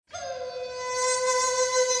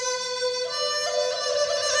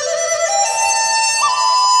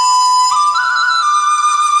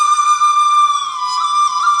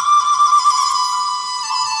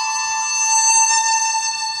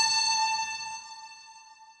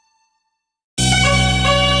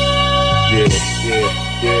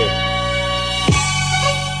yeah.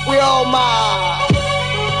 We all mine.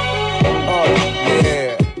 Oh,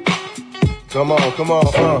 yeah. Come on.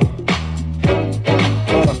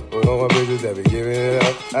 We all my bitches that be giving it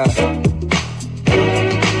up.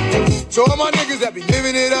 So all my niggas that be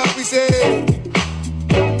living it up, we say.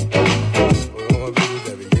 We all my bitches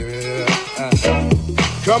that be giving it up.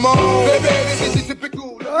 Come on, baby, this is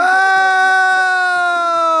typical. Oh,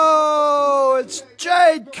 it's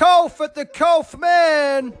Jade Culph at the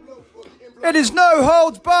Culphman. It is no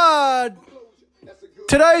holds barred.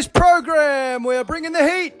 Today's program, we are bringing the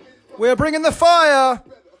heat. We are bringing the fire.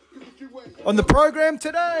 On the program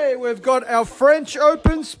today, we've got our French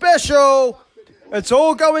Open special. It's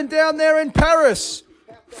all going down there in Paris.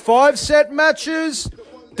 5-set matches.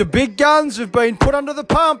 The big guns have been put under the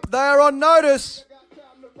pump. They are on notice.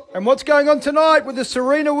 And what's going on tonight with the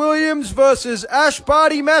Serena Williams versus Ash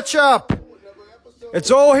Barty matchup?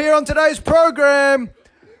 It's all here on today's program.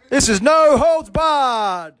 This is No Holds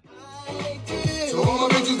Barred. So all my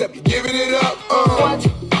bitches that be giving it up,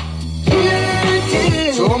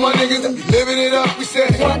 So all my niggas that be living it up, we say.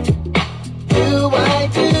 What do I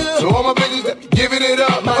do? So all my bitches that be giving it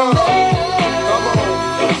up, Come on.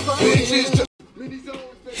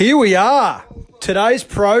 Here we are. Today's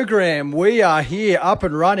program. We are here up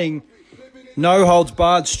and running. No Holds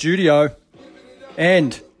Barred studio.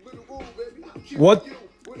 And what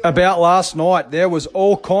about last night? There was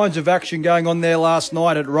all kinds of action going on there last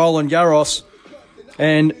night at Roland Garros,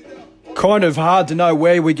 and kind of hard to know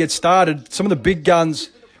where we get started. Some of the big guns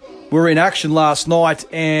were in action last night,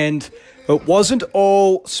 and it wasn't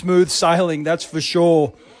all smooth sailing, that's for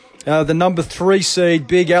sure. The number 3 seed,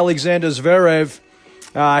 big Alexander Zverev,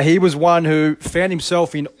 he was one who found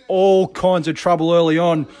himself in all kinds of trouble early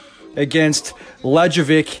on against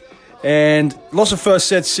Lajovic, and lost the first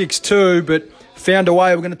set 6-2, but found a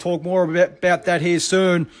way. We're going to talk more about that here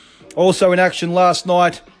soon. Also in action last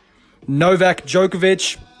night, Novak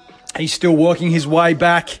Djokovic. He's still working his way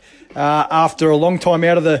back after a long time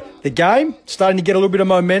out of the game. Starting to get a little bit of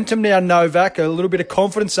momentum now, Novak, a little bit of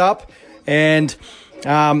confidence up. And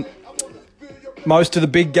most of the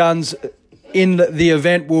big guns in the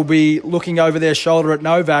event will be looking over their shoulder at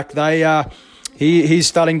Novak. He's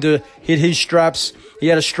starting to hit his straps. He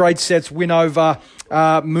had a straight sets win over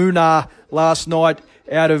Munar last night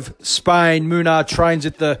out of Spain. Munar trains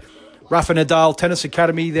at the Rafa Nadal Tennis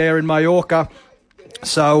Academy there in Mallorca.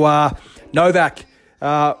 So Novak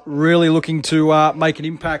really looking to make an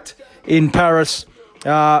impact in Paris.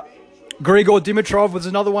 Grigor Dimitrov was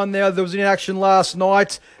another one there that was in action last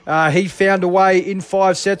night. He found a way in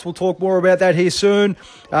 5 sets. We'll talk more about that here soon.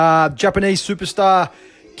 Japanese superstar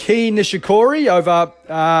Kei Nishikori over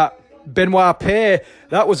Benoit Paire.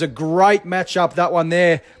 That was a great matchup, that one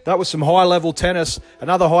there. That was some high-level tennis,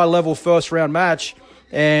 another high-level first-round match,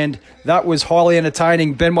 and that was highly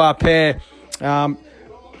entertaining. Benoit Paire,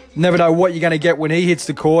 never know what you're going to get when he hits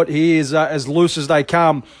the court. He is as loose as they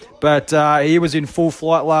come, but he was in full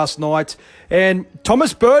flight last night. And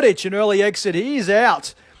Thomas Berdych, an early exit, he is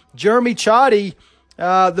out. Jeremy Chardy,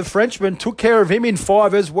 the Frenchman, took care of him in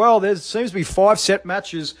 5 as well. There seems to be 5-set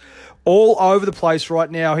matches all over the place right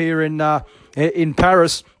now here in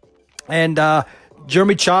Paris. And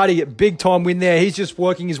Jeremy Chardy, a big-time win there. He's just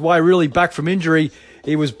working his way really back from injury.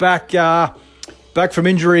 He was back from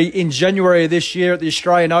injury in January of this year at the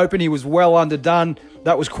Australian Open. He was well underdone.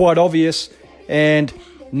 That was quite obvious. And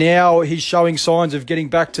now he's showing signs of getting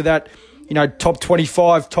back to that, top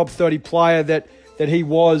 25, top 30 player that he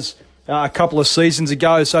was a couple of seasons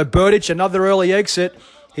ago. So Berdych, another early exit.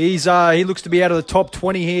 He looks to be out of the top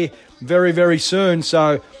 20 here very, very soon.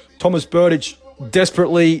 So Thomas Berdych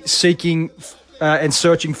desperately seeking and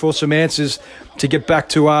searching for some answers to get back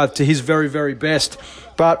to his very, very best.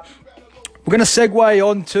 But we're going to segue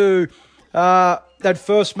on to that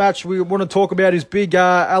first match we want to talk about is big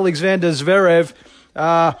Alexander Zverev.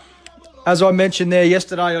 As I mentioned there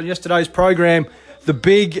yesterday on yesterday's program, the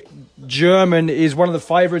big German is one of the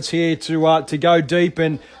favourites here to go deep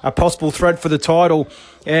and a possible threat for the title.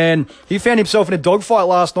 And he found himself in a dogfight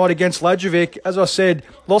last night against Lajovic. As I said,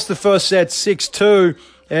 lost the first set 6-2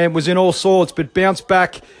 and was in all sorts, but bounced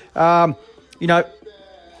back, got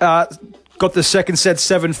the second set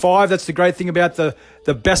 7-5. That's the great thing about the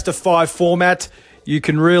best of 5 format. You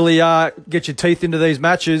can really get your teeth into these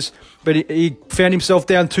matches. But he found himself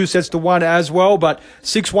down 2-1 as well, but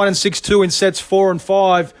 6-1 and 6-2 in sets 4 and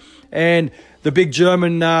 5. And the big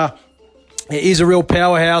German is a real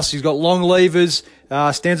powerhouse. He's got long levers,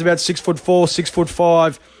 stands about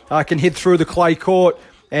 6'4", 6'5", can hit through the clay court,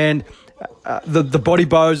 and the body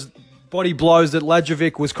blows body blows that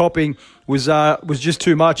Lajovic was copping was just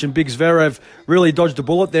too much, and Big Zverev really dodged a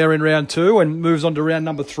bullet there in round 2 and moves on to round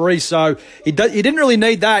number 3. So he didn't really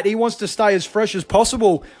need that. He wants to stay as fresh as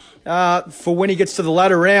possible for when he gets to the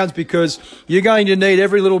latter rounds, because you're going to need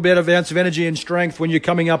every little bit of ounce of energy and strength when you're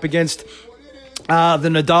coming up against the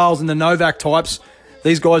Nadals and the Novak types.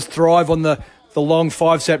 These guys thrive on the long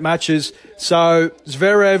 5-set matches. So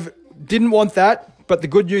Zverev didn't want that, but the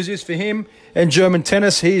good news is for him and German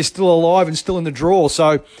tennis, he is still alive and still in the draw,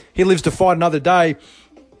 so he lives to fight another day.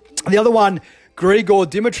 The other one, Grigor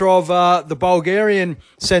Dimitrov, the Bulgarian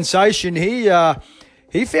sensation, he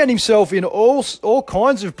found himself in all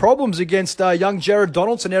kinds of problems against young Jared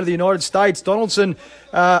Donaldson out of the United States. Donaldson,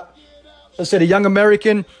 I said, a young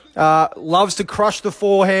American, loves to crush the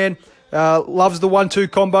forehand, loves the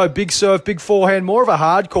 1-2 combo, big serve, big forehand, more of a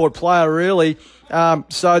hard-court player, really.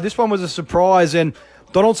 So this one was a surprise, and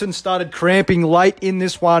Donaldson started cramping late in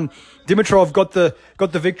this one. Dimitrov got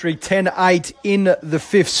the victory 10-8 in the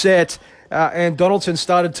 5th set, and Donaldson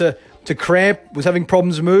started to cramp, was having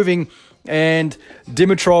problems moving, and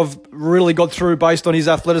Dimitrov really got through based on his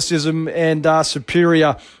athleticism and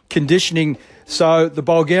superior conditioning. So the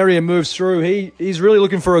Bulgarian moves through. He's really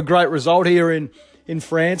looking for a great result here in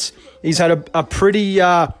France. He's had a pretty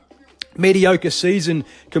mediocre season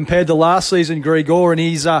compared to last season, Grigor, and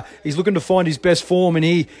he's looking to find his best form, and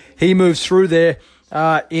he moves through there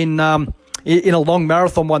in a long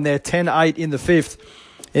marathon one there, 10-8 in the 5th.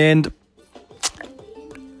 And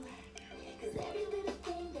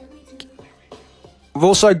we've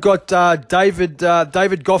also got David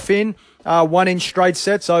Goffin, won in straight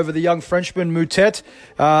sets over the young Frenchman Moutet.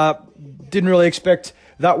 Didn't really expect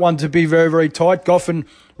that one to be very, very tight. Goffin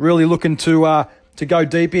really looking to go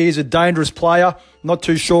deep here. He's a dangerous player. Not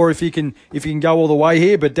too sure if he can go all the way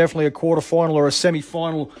here, but definitely a quarterfinal or a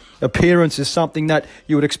semi-final appearance is something that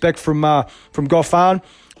you would expect from Goffin.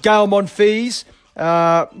 Gael Monfils,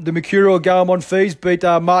 the Mercurial Gael Monfils beat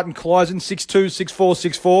Martin Kleisen 6-2,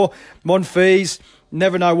 6-4, 6-4. Monfils,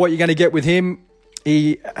 never know what you're going to get with him.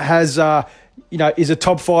 He has, is a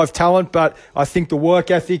top 5 talent, but I think the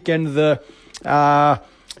work ethic and the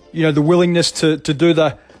willingness to do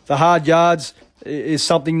the hard yards is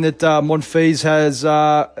something that Monfils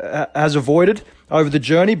has avoided over the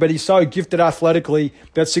journey. But he's so gifted athletically,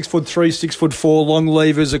 about 6'3", 6'4", long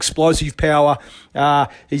levers, explosive power.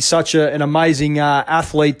 He's such an amazing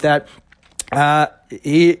athlete that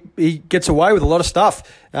he gets away with a lot of stuff.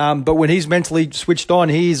 But when he's mentally switched on,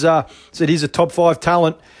 he's a top 5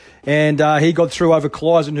 talent, and he got through over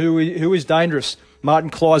Kleisen, who is dangerous.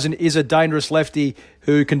 Martin Kleisen is a dangerous lefty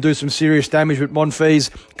who can do some serious damage, but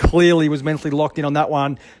Monfils clearly was mentally locked in on that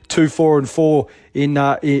one. 2-4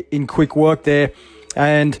 in quick work there.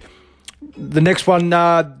 And the next one,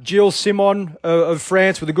 Gilles Simon of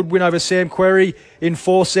France with a good win over Sam Querrey in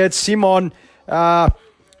 4 sets. Simon,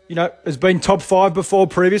 has been top 5 before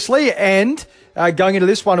previously, and going into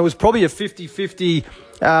this one, it was probably a 50-50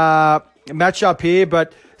 matchup here,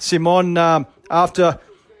 but Simon, after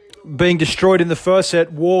being destroyed in the first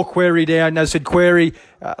set, wore Querrey down. As I said, Querrey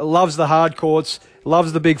loves the hard courts,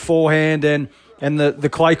 loves the big forehand, and the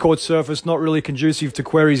clay court surface not really conducive to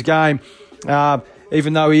Querrey's game,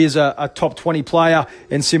 even though he is a top 20 player.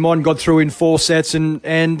 And Simon got through in 4 sets, and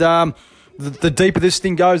the deeper this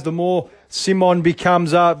thing goes, the more Simon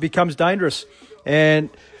becomes dangerous.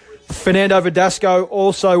 And Fernando Verdasco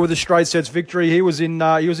also with a straight sets victory. He was in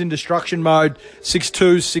destruction mode,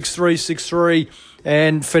 6-2, 6-3, 6-3.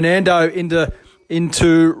 And Fernando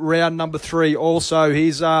into round number 3 also.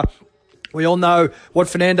 He's we all know what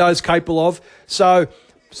Fernando is capable of. So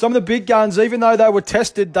some of the big guns, even though they were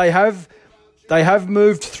tested, they have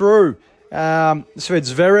moved through. So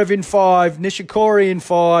it's Zverev in 5, Nishikori in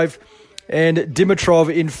 5, and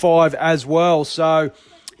Dimitrov in 5 as well. So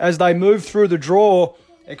as they move through the draw,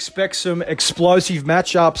 expect some explosive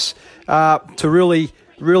matchups to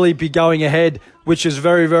really be going ahead, which is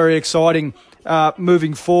very, very exciting.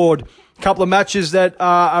 Moving forward, a couple of matches that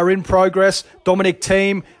are in progress. Dominic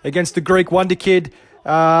Thiem against the Greek wonder kid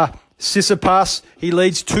Tsitsipas. He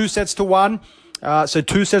leads 2-1. So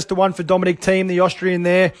 2-1 for Dominic Thiem, the Austrian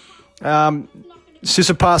there.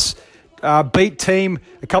 Tsitsipas beat Thiem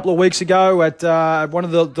a couple of weeks ago at one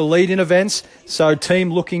of the lead-in events. So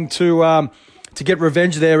Thiem looking to get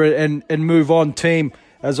revenge there and move on. Thiem,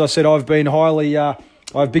 as I said, I've been highly.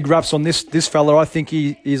 I have big raps on this fella. I think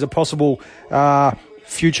he is a possible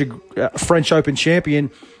future French Open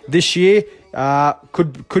champion this year.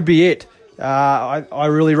 Could be it. I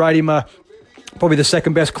really rate him probably the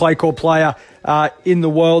second best clay court player in the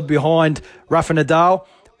world behind Rafa Nadal.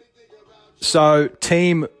 So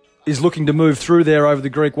Thiem is looking to move through there over the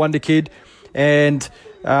Greek wonder kid, and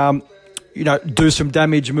do some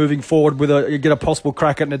damage moving forward with get a possible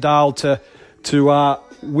crack at Nadal to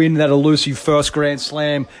win that elusive first Grand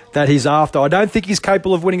Slam that he's after. I don't think he's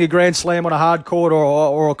capable of winning a Grand Slam on a hard court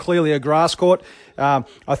or clearly a grass court. I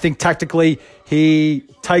think tactically he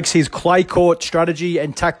takes his clay court strategy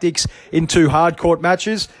and tactics into hard court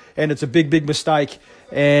matches, and it's a big, big mistake.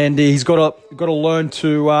 And he's got to learn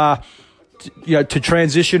to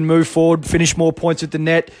transition, move forward, finish more points at the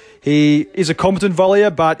net. He is a competent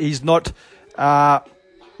volleyer, but he's not a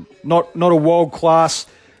world class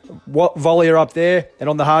volleyer up there. And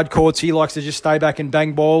on the hard courts, he likes to just stay back and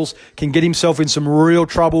bang balls. Can get himself in some real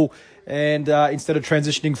trouble. And instead of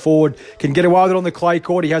transitioning forward, can get away with it on the clay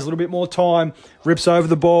court. He has a little bit more time, rips over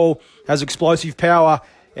the ball, has explosive power.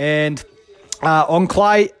 And on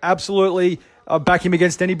clay, absolutely, back him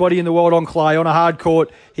against anybody in the world on clay. On a hard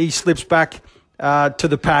court, he slips back to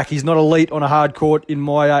the pack. He's not elite on a hard court, in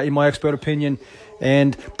my expert opinion.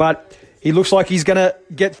 But he looks like he's going to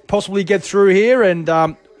possibly get through here, and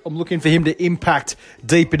I'm looking for him to impact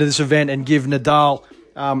deep into this event and give Nadal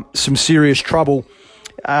some serious trouble.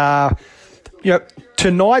 Tonight's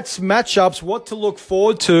matchups, what to look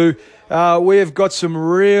forward to. We have got some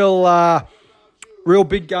real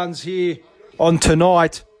big guns here on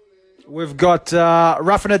tonight. We've got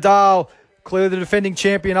Rafa Nadal, clearly the defending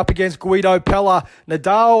champion, up against Guido Pella.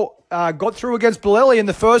 Nadal got through against Bolelli in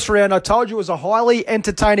the first round. I told you it was a highly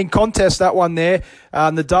entertaining contest, that one there.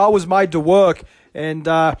 Nadal was made to work, and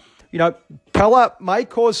Pella may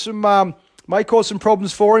cause some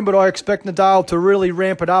problems for him, but I expect Nadal to really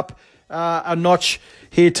ramp it up a notch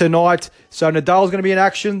here tonight. So Nadal's going to be in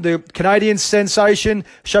action. The Canadian sensation,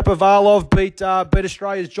 Shapovalov, beat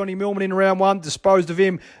Australia's Johnny Millman in round one, disposed of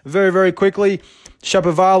him very, very quickly.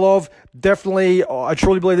 Shapovalov, definitely, I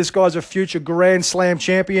truly believe this guy's a future Grand Slam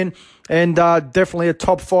champion and definitely a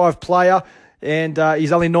top 5 player. And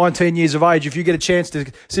he's only 19 years of age. If you get a chance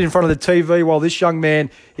to sit in front of the TV while this young man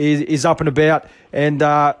is up and about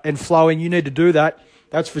and flowing, you need to do that.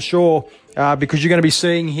 That's for sure, because you're going to be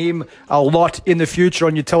seeing him a lot in the future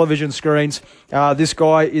on your television screens. This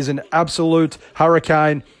guy is an absolute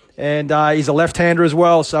hurricane, and he's a left-hander as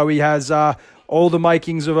well, so he has all the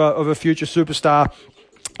makings of a future superstar.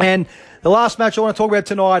 And the last match I want to talk about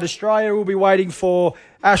tonight, Australia will be waiting for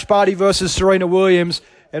Ash Barty versus Serena Williams,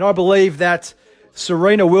 and I believe that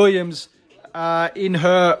Serena Williams in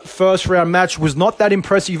her first round match was not that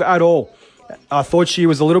impressive at all. I thought she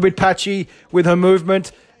was a little bit patchy with her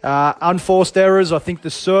movement, unforced errors. I think the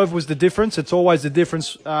serve was the difference. It's always the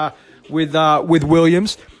difference with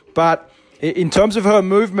Williams. But in terms of her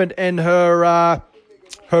movement and her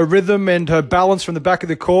rhythm and her balance from the back of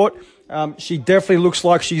the court, she definitely looks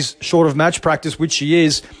like she's short of match practice, which she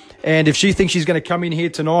is. And if she thinks she's going to come in here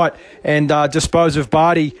tonight and dispose of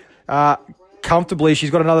Barty comfortably,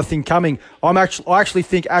 she's got another thing coming. I actually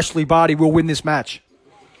think Ashley Barty will win this match.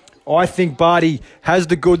 I think Barty has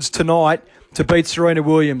the goods tonight to beat Serena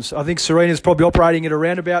Williams. I think Serena's probably operating at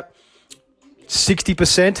around about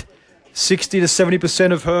 60%, 60 to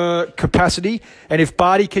 70% of her capacity. And if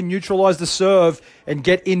Barty can neutralise the serve and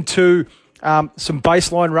get into some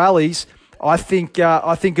baseline rallies, I think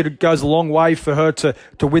it goes a long way for her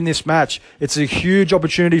to win this match. It's a huge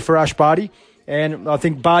opportunity for Ash Barty, and I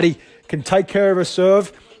think Barty can take care of her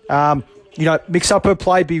serve, mix up her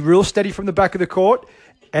play, be real steady from the back of the court,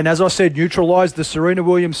 and as I said, neutralise the Serena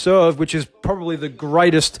Williams serve, which is probably the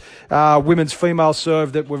greatest women's female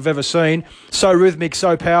serve that we've ever seen. So rhythmic,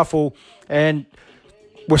 so powerful, and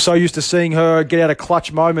we're so used to seeing her get out of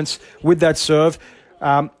clutch moments with that serve.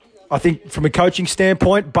 I think from a coaching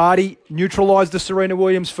standpoint, Barty neutralised the Serena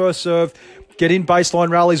Williams first serve, get in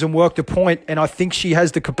baseline rallies and work the point, and I think she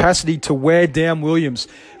has the capacity to wear down Williams.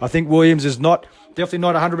 I think Williams is definitely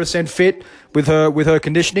not 100% fit with her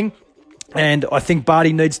conditioning, and I think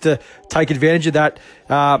Barty needs to take advantage of that.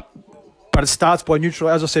 But it starts by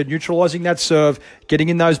neutralising that serve, getting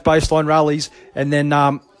in those baseline rallies, and then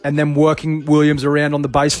working Williams around on the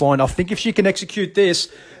baseline. I think if she can execute this,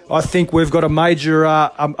 I think we've got a major,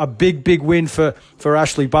 a big win for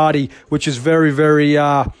Ashley Barty, which is very, very,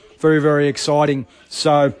 very, very exciting.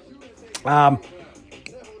 So,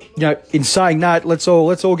 in saying that, let's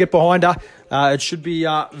all get behind her. It should be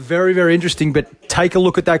very, very interesting, but take a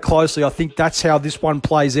look at that closely. I think that's how this one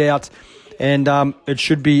plays out, and it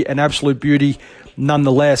should be an absolute beauty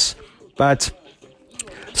nonetheless. But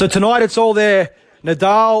so tonight it's all there.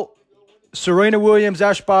 Nadal, Serena Williams,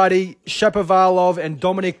 Ash Barty, Shapovalov, and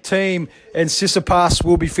Dominic Thiem and Tsitsipas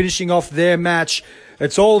will be finishing off their match.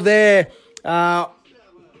 It's all there.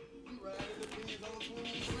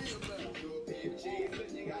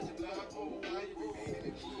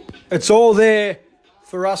 it's all there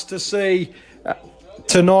for us to see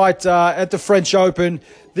tonight at the French Open.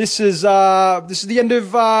 This is the end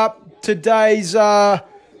of today's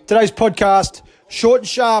podcast. Short and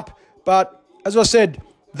sharp, but as I said,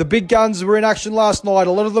 the big guns were in action last night.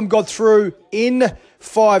 A lot of them got through in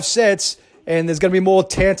 5 sets, and there's going to be more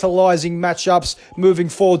tantalising matchups moving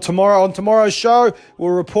forward. On tomorrow's show, we'll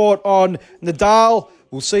report on Nadal.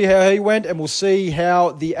 We'll see how he went, and we'll see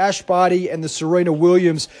how the Ash Barty and the Serena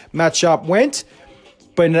Williams matchup went.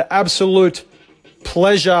 Been an absolute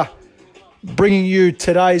pleasure bringing you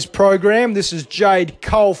today's program. This is Jade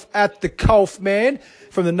Culph at the Culphman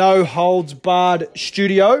from the No Holds Barred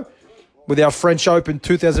studio with our French Open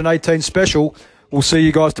 2018 special. We'll see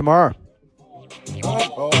you guys tomorrow.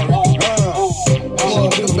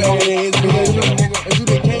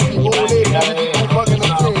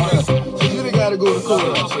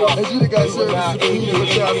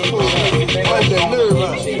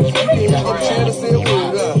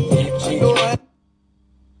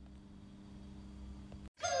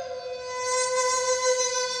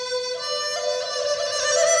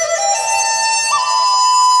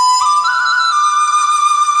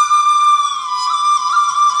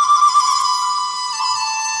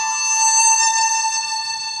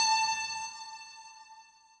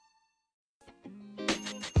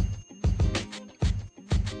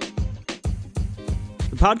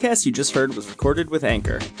 The podcast you just heard was recorded with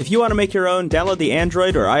Anchor. If you want to make your own, download the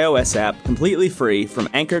Android or iOS app completely free from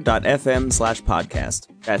anchor.fm/podcast.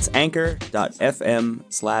 That's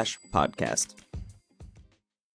anchor.fm/podcast.